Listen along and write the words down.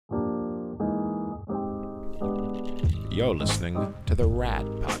You're listening to the RAD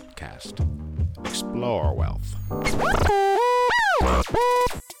Podcast. Explore wealth.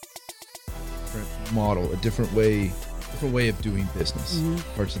 Different model, a different way of doing business.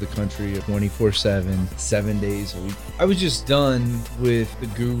 Parts of the country, 24/7, 7 days a week. I was just done with the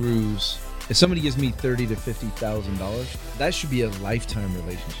gurus. If somebody gives me $30,000 to $50,000, that should be a lifetime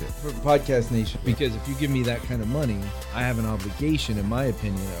relationship for Podcast Nation. Because if you give me that kind of money, I have an obligation, in my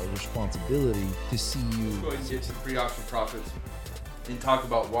opinion, a responsibility to see you. Let's go ahead and get to the pre-auction profits and talk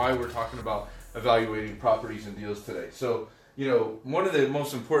about why we're talking about evaluating properties and deals today. So, one of the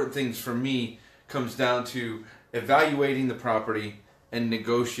most important things for me comes down to evaluating the property and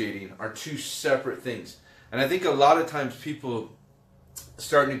negotiating are two separate things. And I think a lot of times people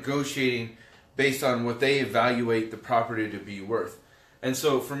start negotiating based on what they evaluate the property to be worth. And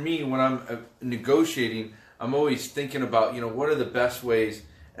so for me, when I'm negotiating, I'm always thinking about, what are the best ways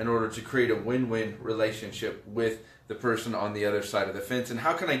in order to create a win-win relationship with the person on the other side of the fence, and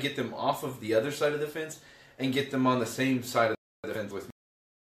how can I get them off of the other side of the fence and get them on the same side of the fence with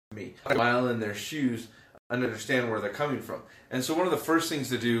me, a mile in their shoes, and understand where they're coming from. And so one of the first things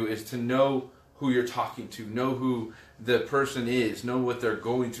to do is to know who you're talking to, know who the person is, know what they're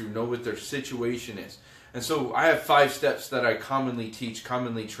going through, know what their situation is. And so I have 5 steps that I commonly teach,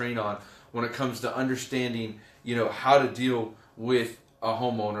 commonly train on when it comes to understanding, how to deal with a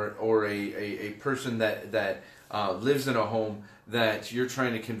homeowner or a person that lives in a home that you're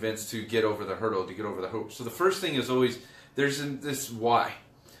trying to convince to get over the hurdle, to get over the hoop. So the first thing is always, there's this why.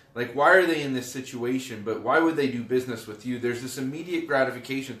 Like, why are they in this situation, but why would they do business with you? There's this immediate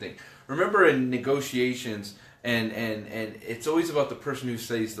gratification thing. Remember, in negotiations, and it's always about the person who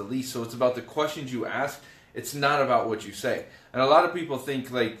says the least, so it's about the questions you ask. It's not about what you say. And a lot of people think,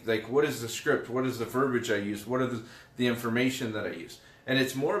 like what is the script? What is the verbiage I use? What are the information that I use? And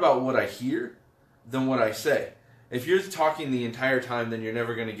it's more about what I hear than what I say. If you're talking the entire time, then you're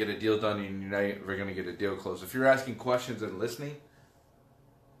never going to get a deal done and you're never going to get a deal closed. If you're asking questions and listening,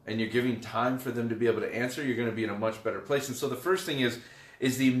 and you're giving time for them to be able to answer, you're going to be in a much better place. And so the first thing is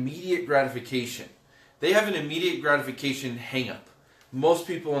the immediate gratification. They have an immediate gratification hang-up. Most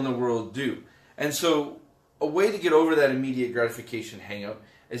people in the world do. And so a way to get over that immediate gratification hang-up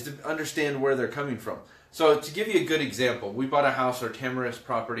is to understand where they're coming from. So to give you a good example, we bought a house, our Tamarisk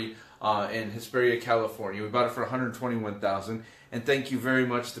property in Hesperia, California. We bought it for $121,000, and thank you very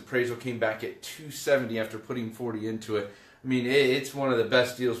much. The appraisal came back at $270 after putting $40 into it. I mean, it's one of the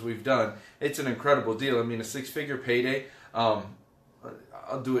best deals we've done. It's an incredible deal. I mean, a 6-figure payday, I'll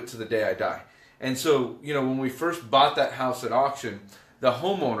do it to the day I die. And so, when we first bought that house at auction, the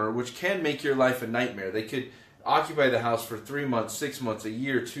homeowner, which can make your life a nightmare, they could occupy the house for 3 months, 6 months, a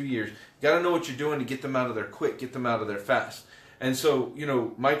year, 2 years. You got to know what you're doing to get them out of there quick, get them out of there fast. And so,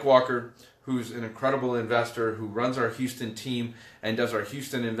 Mike Walker, who's an incredible investor, who runs our Houston team and does our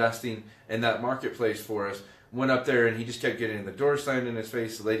Houston investing in that marketplace for us, went up there and he just kept getting the door slammed in his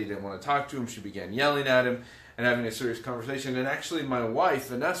face. The lady didn't want to talk to him. She began yelling at him and having a serious conversation. And actually my wife,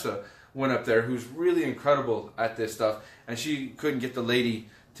 Vanessa, went up there, who's really incredible at this stuff, and she couldn't get the lady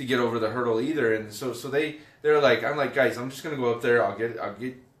to get over the hurdle either. And so they're like, I'm like, guys, I'm just going to go up there. I'll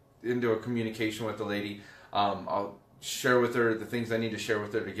get into a communication with the lady. I'll share with her the things I need to share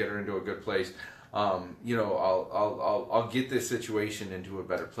with her to get her into a good place. I'll get this situation into a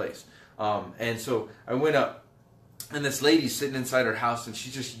better place. And so I went up, and this lady's sitting inside her house, and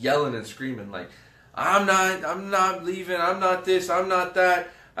she's just yelling and screaming like, I'm not leaving, I'm not this, I'm not that.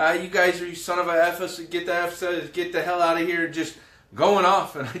 You guys are, you son of a F, get the hell out of here, just going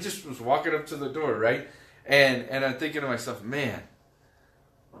off. And I just was walking up to the door, right? And I'm thinking to myself, man,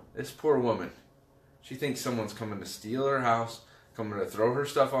 this poor woman, she thinks someone's coming to steal her house, coming to throw her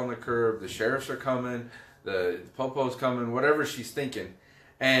stuff on the curb, the sheriffs are coming, the popo's coming, whatever she's thinking.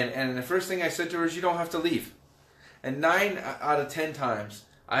 And the first thing I said to her is, you don't have to leave. And 9 out of 10 times,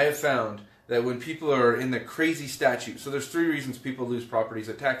 I have found that when people are in the crazy statute, so there's 3 reasons people lose properties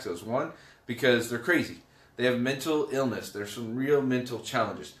at tax sales. 1, because they're crazy. They have mental illness. There's some real mental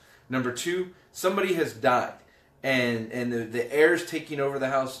challenges. Number 2, somebody has died, and the heirs taking over the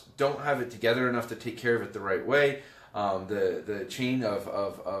house don't have it together enough to take care of it the right way. The chain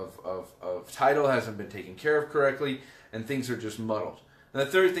of title hasn't been taken care of correctly, and things are just muddled. And the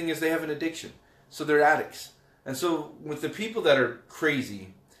third thing is they have an addiction. So they're addicts. And so with the people that are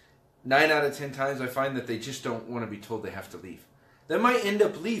crazy, 9 out of 10 times I find that they just don't want to be told they have to leave. They might end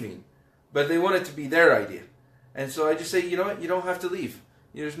up leaving, but they want it to be their idea. And so I just say, you know what, you don't have to leave.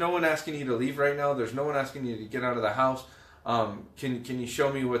 There's no one asking you to leave right now. There's no one asking you to get out of the house. Can you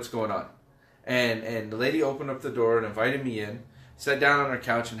show me what's going on? And the lady opened up the door and invited me in, sat down on her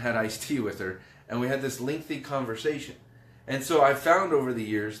couch and had iced tea with her, and we had this lengthy conversation. And so I found over the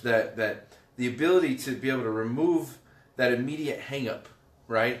years that the ability to be able to remove that immediate hang-up,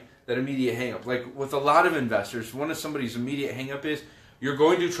 right? That immediate hang-up. Like with a lot of investors, one of somebody's immediate hang-up is, you're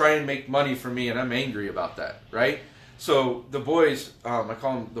going to try and make money for me, and I'm angry about that, right? So the boys, I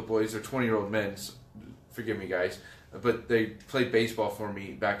call them the boys, they're 20-year-old men, so forgive me guys, but they played baseball for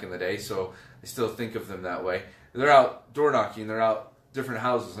me back in the day, so I still think of them that way. They're out door knocking, they're out different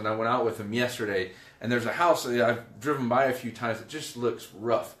houses, and I went out with them yesterday, and there's a house that I've driven by a few times that just looks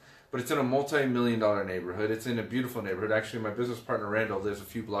rough, but it's in a multi-million-dollar neighborhood. It's in a beautiful neighborhood. Actually, my business partner Randall lives a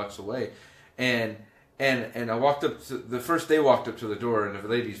few blocks away, and I walked up to, the first day walked up to the door, and the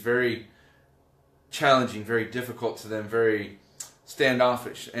lady's very challenging, very difficult to them, very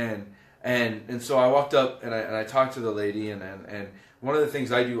standoffish, and so I walked up and I talked to the lady, and one of the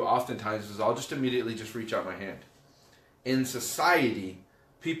things I do oftentimes is I'll just immediately just reach out my hand. In society,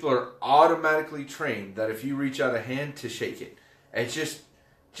 people are automatically trained that if you reach out a hand, to shake it. It's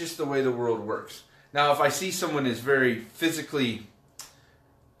just the way the world works. Now, if I see someone is very physically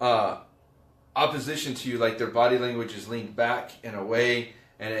opposition to you, like their body language is leaned back and away,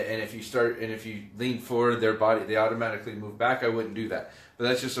 and if you lean forward, they automatically move back, I wouldn't do that. But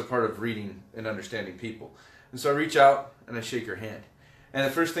that's just a part of reading and understanding people. And so I reach out and I shake her hand. And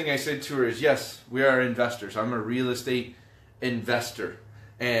the first thing I said to her is, yes, we are investors. I'm a real estate investor.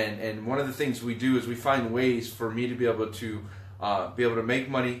 And one of the things we do is we find ways for me to be able to make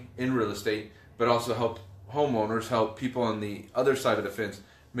money in real estate, but also help homeowners, help people on the other side of the fence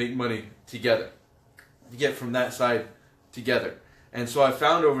make money together. To get from that side together. And so I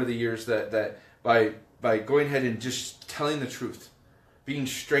found over the years that by going ahead and just telling the truth, being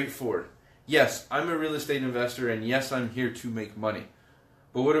straightforward, yes, I'm a real estate investor, and yes, I'm here to make money.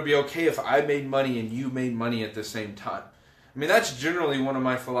 But would it be okay if I made money and you made money at the same time? I mean, that's generally one of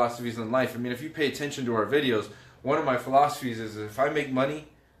my philosophies in life. I mean, if you pay attention to our videos, one of my philosophies is, if I make money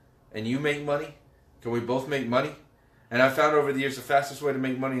and you make money, can we both make money? And I found over the years the fastest way to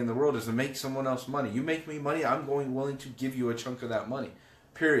make money in the world is to make someone else money. You make me money, I'm willing to give you a chunk of that money.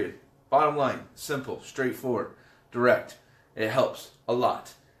 Period. Bottom line. Simple, straightforward, direct. It helps a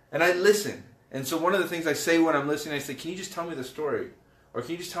lot. And I listen. And so one of the things I say when I'm listening, I say, can you just tell me the story? Or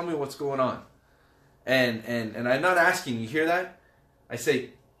can you just tell me what's going on? And I'm not asking, you hear that? I say,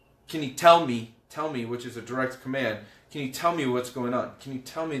 can you tell me, which is a direct command, can you tell me what's going on? Can you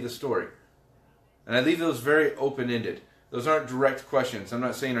tell me the story? And I leave those very open-ended. Those aren't direct questions. I'm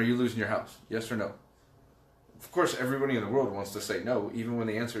not saying, are you losing your house? Yes or no? Of course, everybody in the world wants to say no, even when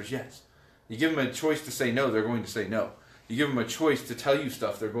the answer is yes. You give them a choice to say no, they're going to say no. You give them a choice to tell you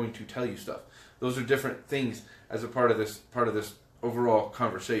stuff, they're going to tell you stuff. Those are different things as a part of this overall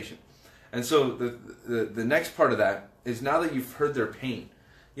conversation. And so the next part of that is, now that you've heard their pain,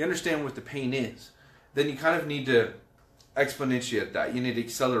 you understand what the pain is, then you kind of need to exponentiate that. You need to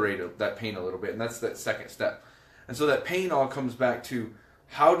accelerate that pain a little bit, and that's that second step. And so that pain all comes back to,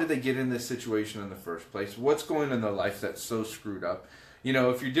 how did they get in this situation in the first place? What's going on in their life that's so screwed up? You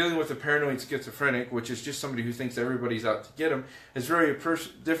know, if you're dealing with a paranoid schizophrenic, which is just somebody who thinks everybody's out to get them, it's very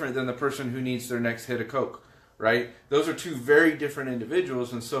different than the person who needs their next hit of coke, right? Those are two very different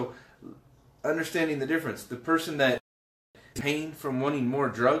individuals, and so understanding the difference. The person that is pain from wanting more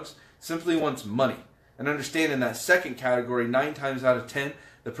drugs simply wants money. And understand, in that second category, 9 times out of 10,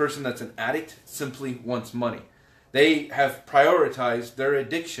 the person that's an addict simply wants money. They have prioritized their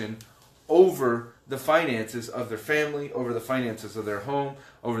addiction over the finances of their family, over the finances of their home,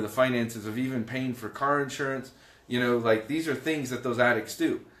 over the finances of even paying for car insurance. You know, like, these are things that those addicts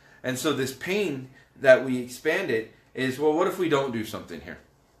do. And so this pain that we expand it is, well, what if we don't do something here?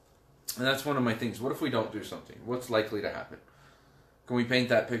 And that's one of my things. What if we don't do something? What's likely to happen? Can we paint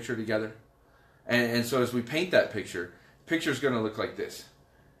that picture together? And so as we paint that picture's going to look like this.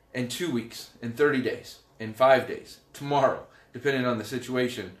 In 2 weeks, in 30 days, in 5 days, tomorrow, depending on the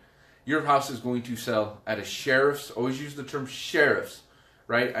situation, your house is going to sell at a sheriff's. Always use the term sheriff's,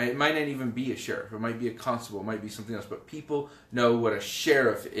 right? It might not even be a sheriff. It might be a constable. It might be something else. But people know what a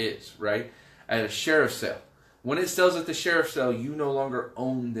sheriff is, right? At a sheriff's sale. When it sells at the sheriff's sale, you no longer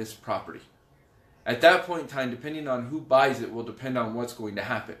own this property. At that point in time, depending on who buys it, will depend on what's going to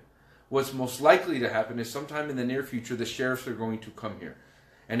happen. What's most likely to happen is, sometime in the near future, the sheriffs are going to come here.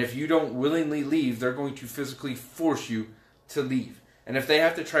 And if you don't willingly leave, they're going to physically force you to leave. And if they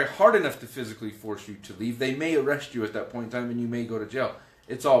have to try hard enough to physically force you to leave, they may arrest you at that point in time and you may go to jail.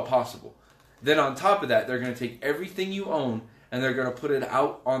 It's all possible. Then on top of that, they're going to take everything you own and they're going to put it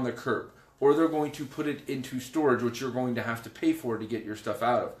out on the curb. Or they're going to put it into storage, which you're going to have to pay for to get your stuff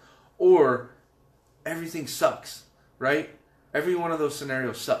out of. Or everything sucks, right? Every one of those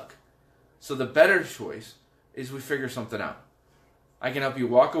scenarios suck. So the better choice is we figure something out. I can help you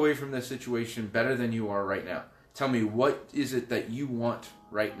walk away from this situation better than you are right now. Tell me, what is it that you want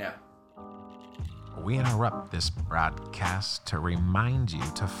right now? We interrupt this broadcast to remind you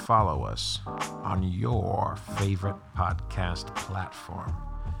to follow us on your favorite podcast platform.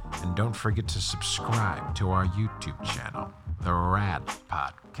 And don't forget to subscribe to our YouTube channel, The Rad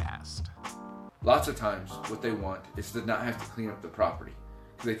Podcast. Lots of times, what they want is to not have to clean up the property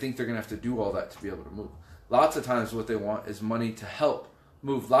because they think they're going to have to do all that to be able to move. Lots of times, what they want is money to help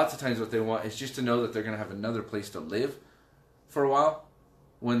move. Lots of times, what they want is just to know that they're going to have another place to live for a while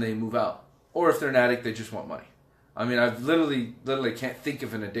when they move out. Or if they're an addict, they just want money. I mean, I've literally can't think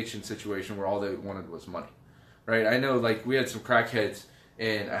of an addiction situation where all they wanted was money, right? I know, like, we had some crackheads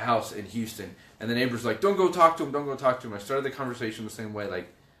in a house in Houston, and the neighbor's like, don't go talk to him, don't go talk to him. I started the conversation the same way, like,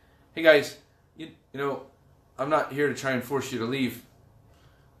 hey guys, you know, I'm not here to try and force you to leave.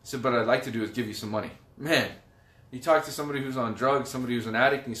 I said, but what I'd like to do is give you some money. Man, you talk to somebody who's on drugs, somebody who's an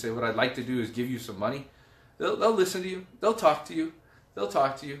addict, and you say, what I'd like to do is give you some money. They'll listen to you. They'll talk to you.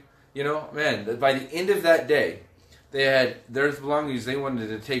 You know, man, by the end of that day, they had their belongings they wanted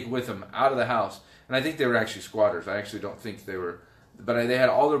to take with them out of the house. And I think they were actually squatters. I actually don't think they were. But they had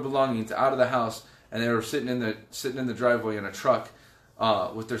all their belongings out of the house, and they were sitting in the driveway in a truck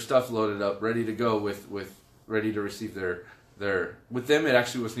with their stuff loaded up, ready to go, ready to receive their. With them, it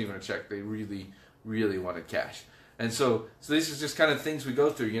actually wasn't even a check. They really, really wanted cash. And so this is just kind of things we go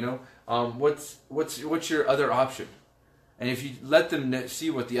through, you know. What's your other option? And if you let them see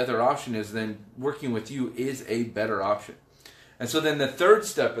what the other option is, then working with you is a better option. And so then the third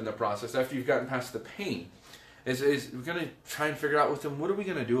step in the process, after you've gotten past the pain, is we're going to try and figure out with them, what are we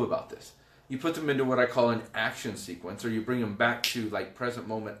going to do about this? You put them into what I call an action sequence, or you bring them back to like present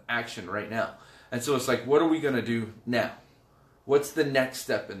moment action right now. And so it's like, what are we going to do now? What's the next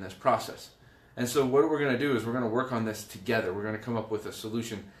step in this process? And so what we're going to do is we're going to work on this together. We're going to come up with a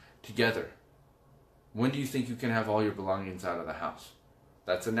solution together. When do you think you can have all your belongings out of the house?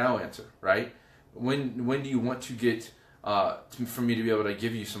 That's a now answer, right? When do you want to get, for me to be able to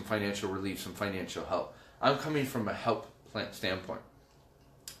give you some financial relief, some financial help? I'm coming from a help plan standpoint.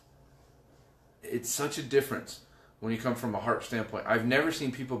 It's such a difference when you come from a heart standpoint. I've never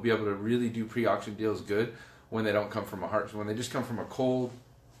seen people be able to really do pre-auction deals good when they don't come from a heart. When they just come from a cold,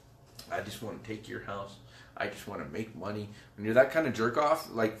 I just want to take your house. I just want to make money. When you're that kind of jerk off,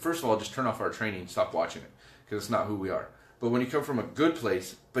 like, first of all, just turn off our training, stop watching it, because it's not who we are. But when you come from a good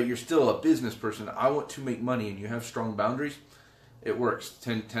place, but you're still a business person, I want to make money, and you have strong boundaries, it works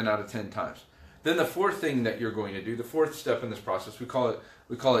 10 out of 10 times. Then the fourth thing that you're going to do, the fourth step in this process, we call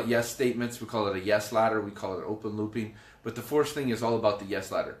it yes statements, we call it a yes ladder, we call it open looping. But the fourth thing is all about the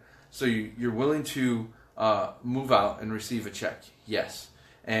yes ladder. So you're willing to move out and receive a check, yes.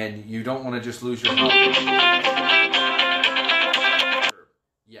 And you don't want to just lose your house.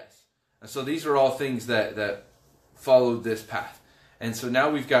 Yes. And so these are all things that follow this path. And so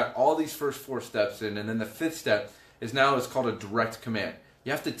now we've got all these first four steps in, and then the fifth step is called a direct command.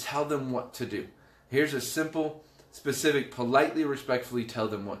 You have to tell them what to do. Here's a simple, specific, politely, respectfully tell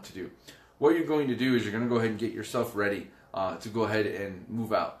them what to do. What you're going to do is you're going to go ahead and get yourself ready to go ahead and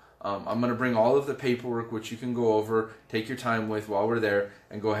move out. I'm going to bring all of the paperwork, which you can go over, take your time with while we're there,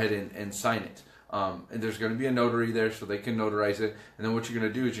 and go ahead and sign it. And there's going to be a notary there so they can notarize it. And then what you're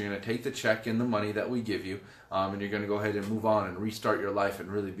going to do is you're going to take the check and the money that we give you, and you're going to go ahead and move on and restart your life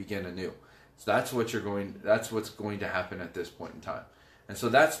and really begin anew. So that's what's going to happen at this point in time. And so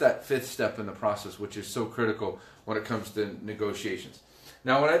that's that fifth step in the process, which is so critical when it comes to negotiations.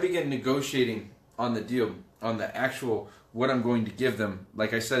 Now, when I begin negotiating on the deal, on the actual what I'm going to give them,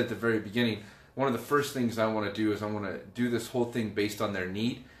 like I said at the very beginning, one of the first things I want to do is I want to do this whole thing based on their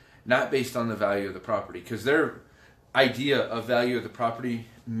need, not based on the value of the property. Because their idea of value of the property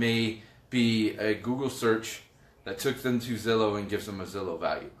may be a Google search that took them to Zillow and gives them a Zillow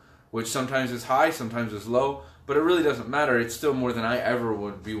value, which sometimes is high, sometimes is low, but it really doesn't matter. It's still more than I ever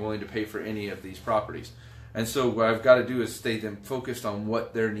would be willing to pay for any of these properties. And so what I've got to do is stay them focused on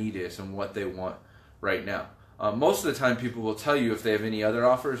what their need is and what they want right now. Most of the time, people will tell you if they have any other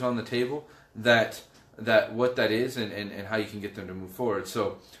offers on the table that what that is and how you can get them to move forward.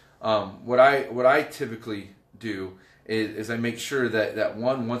 So what I typically do is I make sure that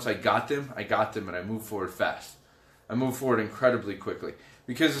once I got them and I move forward fast. I move forward incredibly quickly.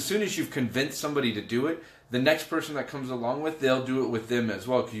 Because as soon as you've convinced somebody to do it, the next person that comes along they'll do it with them as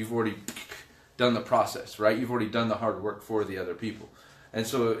well, because you've already done the process, right? You've already done the hard work for the other people. And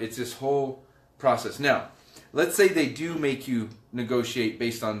so it's this whole process. Now, let's say they do make you negotiate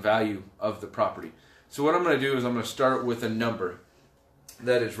based on value of the property. So what I'm going to do is I'm going to start with a number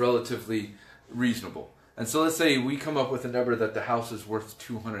that is relatively reasonable. And so let's say we come up with a number that the house is worth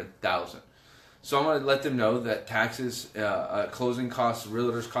 $200,000. So I'm going to let them know that taxes, closing costs,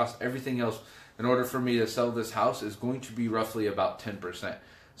 realtors costs, everything else, in order for me to sell this house is going to be roughly about 10%.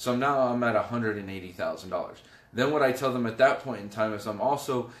 So now I'm at $180,000. Then what I tell them at that point in time is I'm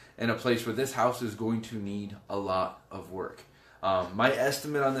also in a place where this house is going to need a lot of work. My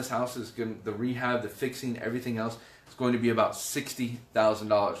estimate on this house is the rehab, the fixing, everything else is going to be about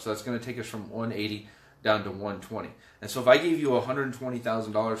 $60,000. So that's going to take us from 180 down to 120. And so if I gave you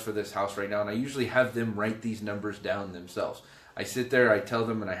 $120,000 for this house right now, and I usually have them write these numbers down themselves. I sit there, I tell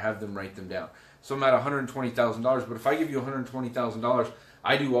them, and I have them write them down. So I'm at $120,000, but if I give you $120,000,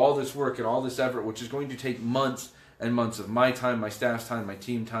 I do all this work and all this effort, which is going to take months and months of my time, my staff's time, my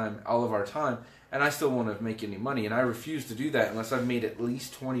team time, all of our time, and I still won't make any money. And I refuse to do that unless I've made at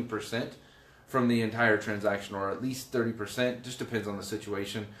least 20% from the entire transaction, or at least 30%, just depends on the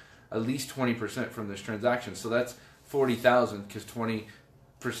situation, at least 20% from this transaction. So that's $40,000, because 20%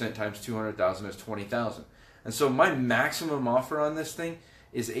 times $200,000 is $20,000. And so my maximum offer on this thing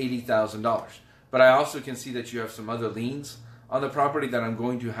is $80,000. But I also can see that you have some other liens on the property that I'm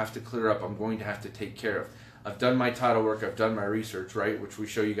going to have to clear up, I'm going to have to take care of. I've done my title work, I've done my research, right, which we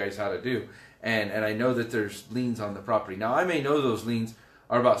show you guys how to do. And I know that there's liens on the property. Now, I may know those liens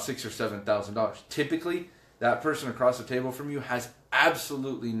are about $6,000 or $7,000. Typically, that person across the table from you has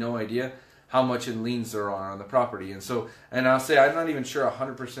absolutely no idea how much in liens there are on the property. And so, and I'll say I'm not even sure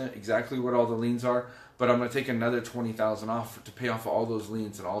 100% exactly what all the liens are, but I'm going to take another $20,000 off to pay off all those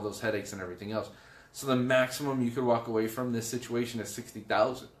liens and all those headaches and everything else. So the maximum you could walk away from this situation is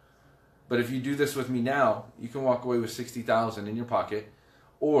 $60,000. But if you do this with me now, you can walk away with $60,000 in your pocket,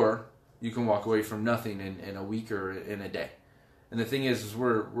 or you can walk away from nothing in a week or in a day. And the thing is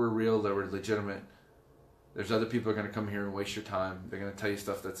we're real, that we're legitimate. There's other people who are going to come here and waste your time. They're going to tell you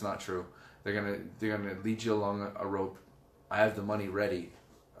stuff that's not true. They're going to lead you along a rope. I have the money ready.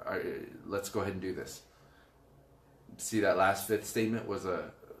 Let's go ahead and do this. See, that last fifth statement was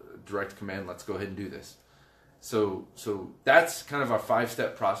a direct command. Let's go ahead and do this. So that's kind of our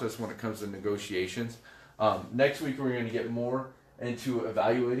 5-step process when it comes to negotiations. Next week we're going to get more into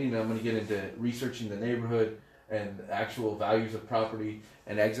evaluating, and I'm going to get into researching the neighborhood and actual values of property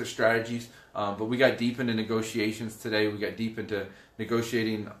and exit strategies. But we got deep into negotiations today. We got deep into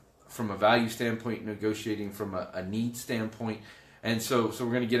negotiating from a value standpoint, negotiating from a need standpoint. And so we're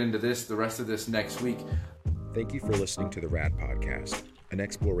going to get into the rest of this next week. Thank you for listening to the RAD Podcast, an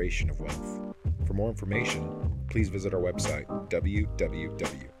exploration of wealth. For more information, please visit our website,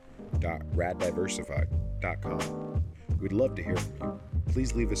 www.raddiversified.com. We'd love to hear from you.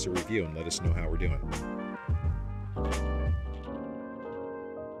 Please leave us a review and let us know how we're doing.